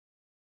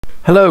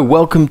Hello,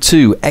 welcome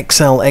to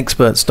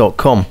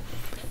excelexperts.com.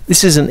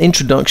 This is an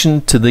introduction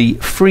to the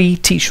free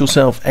Teach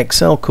Yourself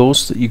Excel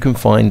course that you can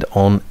find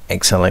on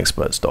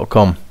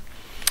excelexperts.com.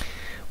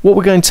 What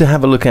we're going to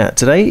have a look at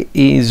today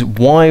is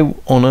why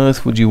on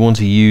earth would you want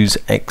to use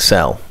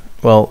Excel?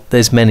 Well,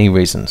 there's many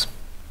reasons.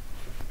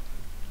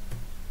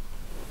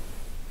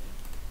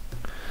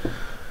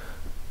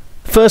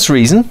 First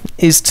reason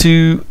is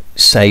to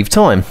save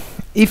time.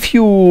 If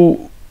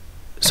you're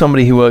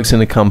somebody who works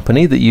in a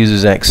company that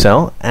uses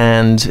Excel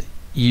and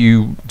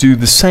you do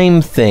the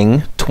same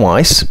thing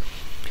twice,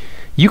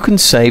 you can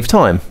save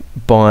time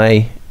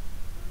by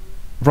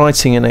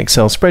writing an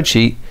Excel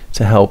spreadsheet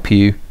to help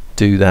you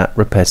do that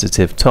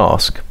repetitive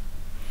task.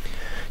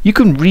 You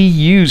can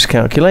reuse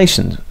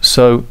calculations.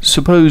 So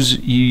suppose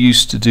you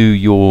used to do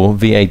your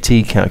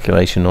VAT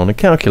calculation on a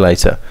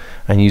calculator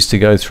and used to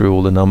go through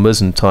all the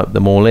numbers and type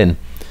them all in.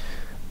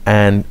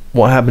 And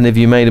what happened if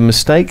you made a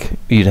mistake?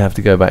 You'd have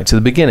to go back to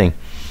the beginning.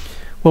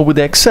 Well, with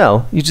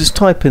Excel, you just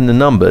type in the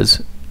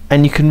numbers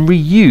and you can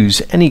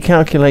reuse any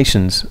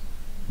calculations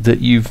that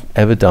you've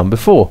ever done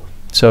before.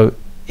 So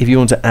if you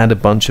want to add a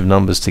bunch of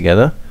numbers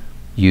together,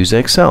 use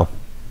Excel.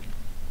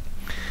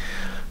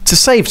 To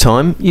save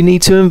time, you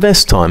need to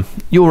invest time,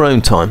 your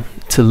own time,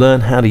 to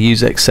learn how to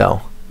use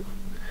Excel.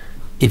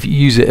 If you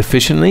use it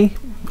efficiently,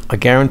 I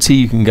guarantee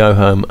you can go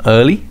home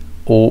early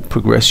or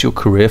progress your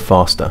career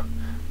faster.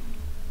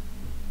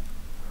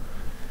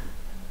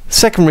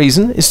 Second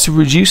reason is to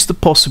reduce the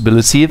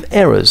possibility of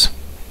errors.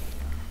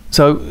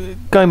 So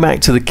going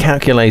back to the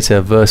calculator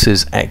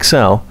versus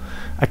Excel,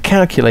 a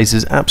calculator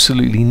is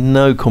absolutely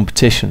no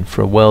competition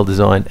for a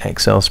well-designed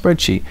Excel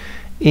spreadsheet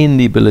in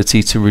the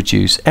ability to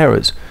reduce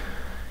errors.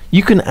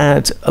 You can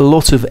add a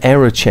lot of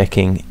error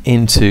checking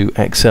into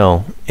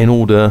Excel in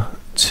order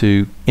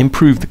to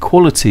improve the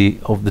quality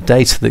of the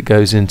data that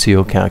goes into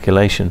your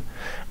calculation.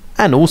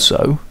 And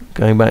also,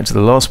 going back to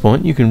the last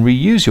point, you can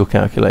reuse your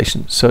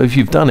calculation. So if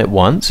you've done it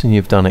once and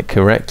you've done it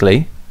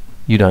correctly,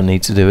 you don't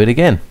need to do it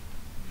again.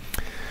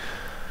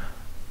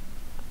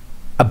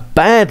 A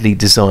badly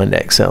designed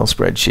Excel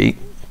spreadsheet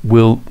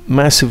will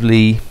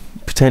massively,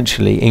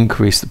 potentially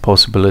increase the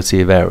possibility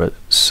of error.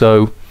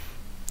 So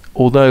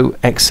although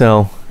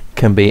Excel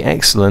can be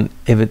excellent,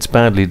 if it's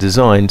badly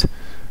designed,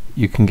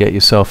 you can get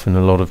yourself in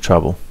a lot of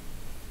trouble.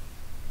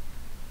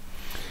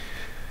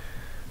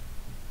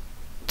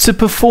 To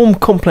perform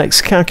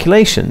complex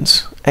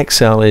calculations,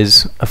 Excel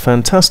is a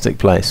fantastic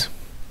place.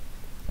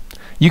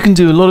 You can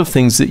do a lot of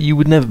things that you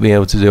would never be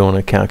able to do on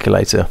a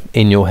calculator,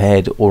 in your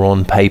head or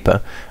on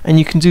paper, and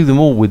you can do them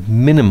all with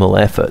minimal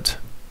effort.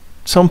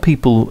 Some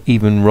people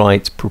even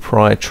write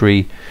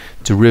proprietary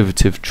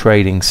derivative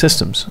trading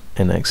systems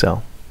in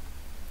Excel.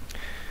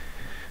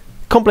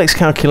 Complex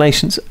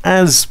calculations,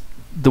 as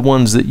the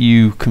ones that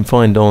you can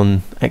find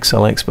on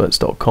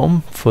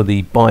excelexperts.com for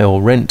the buy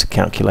or rent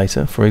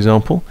calculator, for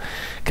example,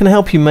 can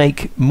help you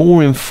make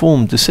more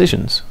informed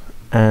decisions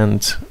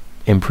and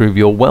improve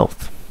your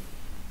wealth.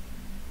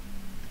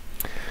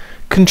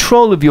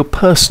 Control of your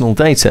personal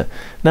data.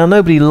 Now,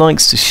 nobody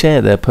likes to share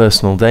their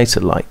personal data,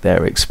 like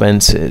their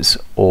expenses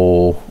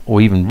or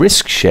even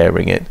risk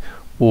sharing it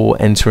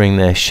or entering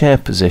their share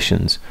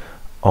positions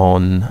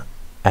on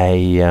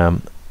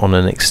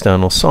an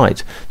external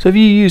site. So if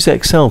you use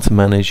Excel to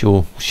manage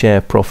your share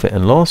profit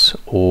and loss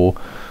or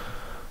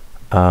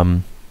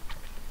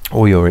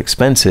your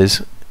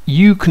expenses,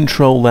 you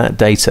control that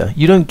data.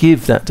 You don't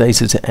give that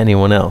data to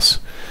anyone else.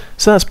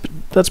 So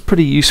that's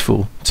pretty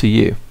useful to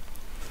you.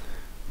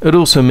 It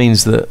also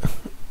means that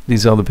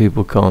these other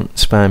people can't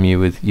spam you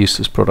with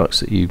useless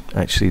products that you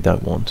actually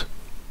don't want.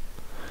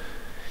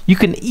 You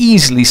can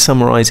easily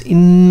summarize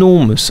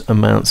enormous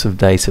amounts of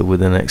data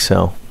within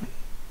Excel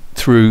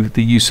through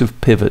the use of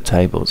pivot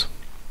tables.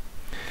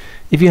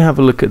 If you have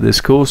a look at this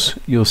course,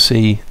 you'll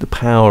see the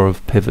power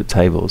of pivot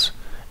tables.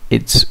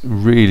 It's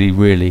really,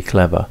 really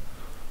clever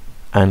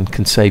and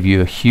can save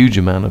you a huge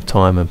amount of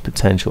time and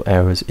potential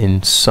errors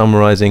in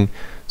summarizing,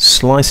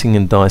 slicing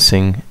and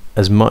dicing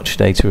as much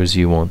data as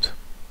you want.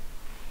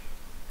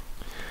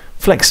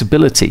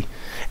 Flexibility.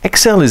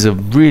 Excel is a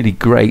really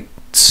great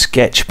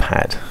sketch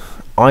pad.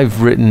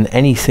 I've written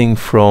anything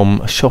from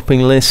a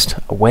shopping list,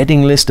 a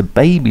wedding list, a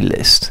baby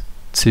list,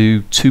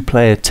 to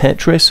two-player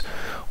Tetris,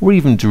 or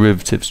even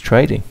derivatives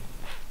trading.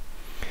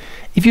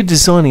 If you're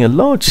designing a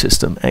large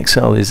system,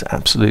 Excel is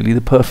absolutely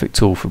the perfect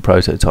tool for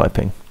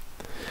prototyping.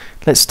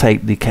 Let's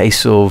take the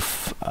case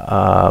of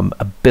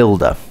a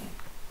builder.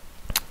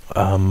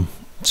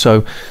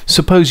 So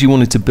suppose you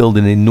wanted to build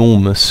an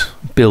enormous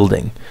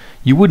building.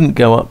 You wouldn't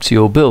go up to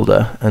your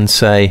builder and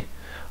say,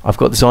 I've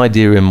got this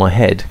idea in my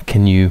head,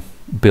 can you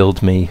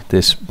build me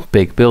this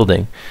big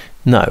building?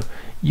 No.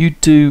 You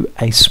do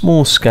a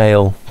small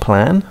scale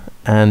plan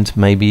and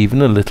maybe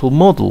even a little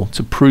model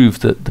to prove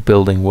that the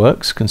building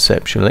works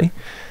conceptually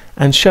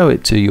and show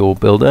it to your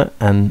builder,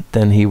 and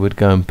then he would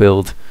go and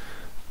build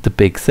the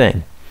big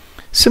thing.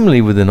 Similarly,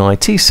 with an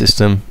IT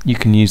system, you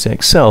can use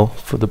Excel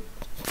for the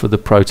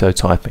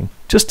prototyping,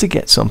 just to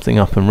get something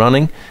up and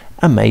running,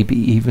 and maybe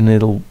even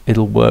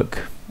it'll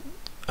work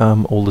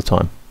all the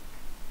time.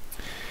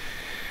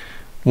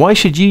 Why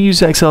should you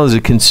use Excel as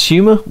a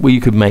consumer? Well,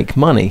 you could make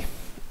money.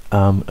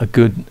 A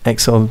good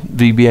Excel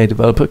VBA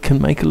developer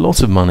can make a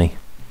lot of money.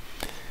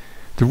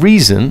 The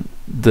reason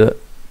that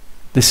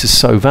this is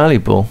so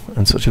valuable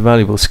and such a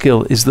valuable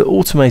skill is that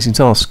automating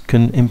tasks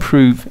can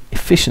improve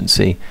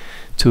efficiency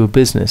to a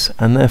business,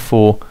 and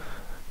therefore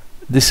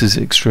this is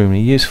extremely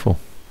useful.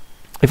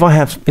 If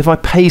I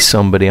pay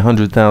somebody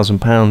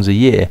 £100,000 a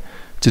year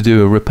to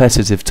do a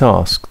repetitive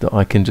task that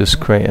I can just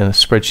create a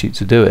spreadsheet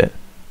to do it,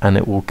 and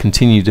it will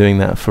continue doing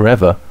that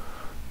forever,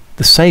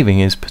 the saving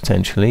is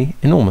potentially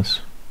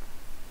enormous.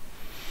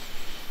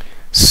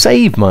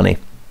 Save money.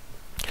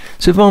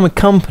 So if I'm a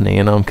company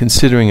and I'm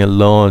considering a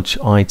large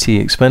IT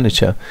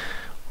expenditure,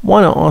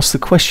 why not ask the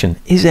question,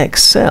 is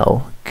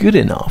Excel good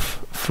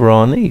enough for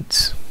our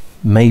needs?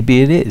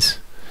 Maybe it is.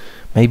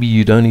 Maybe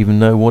you don't even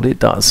know what it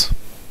does.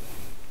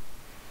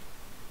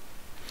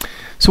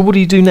 So what do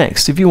you do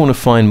next? If you want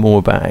to find more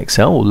about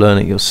Excel or learn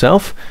it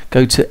yourself,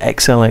 go to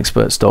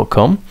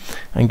excelexperts.com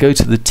and go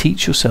to the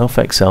Teach Yourself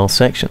Excel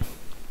section.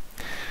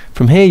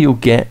 From here you'll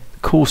get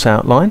course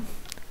outline.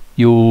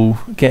 You'll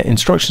get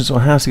instructions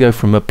on how to go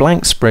from a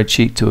blank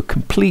spreadsheet to a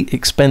complete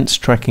expense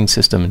tracking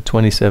system in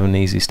 27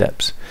 easy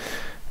steps.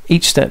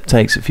 Each step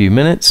takes a few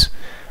minutes,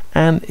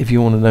 and if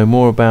you want to know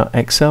more about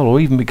Excel or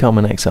even become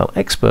an Excel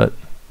expert,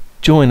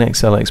 join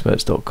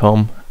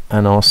excelexperts.com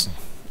and ask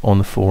on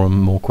the forum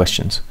more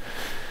questions.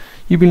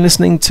 You've been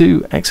listening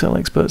to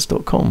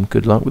excelexperts.com.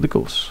 Good luck with the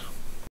course.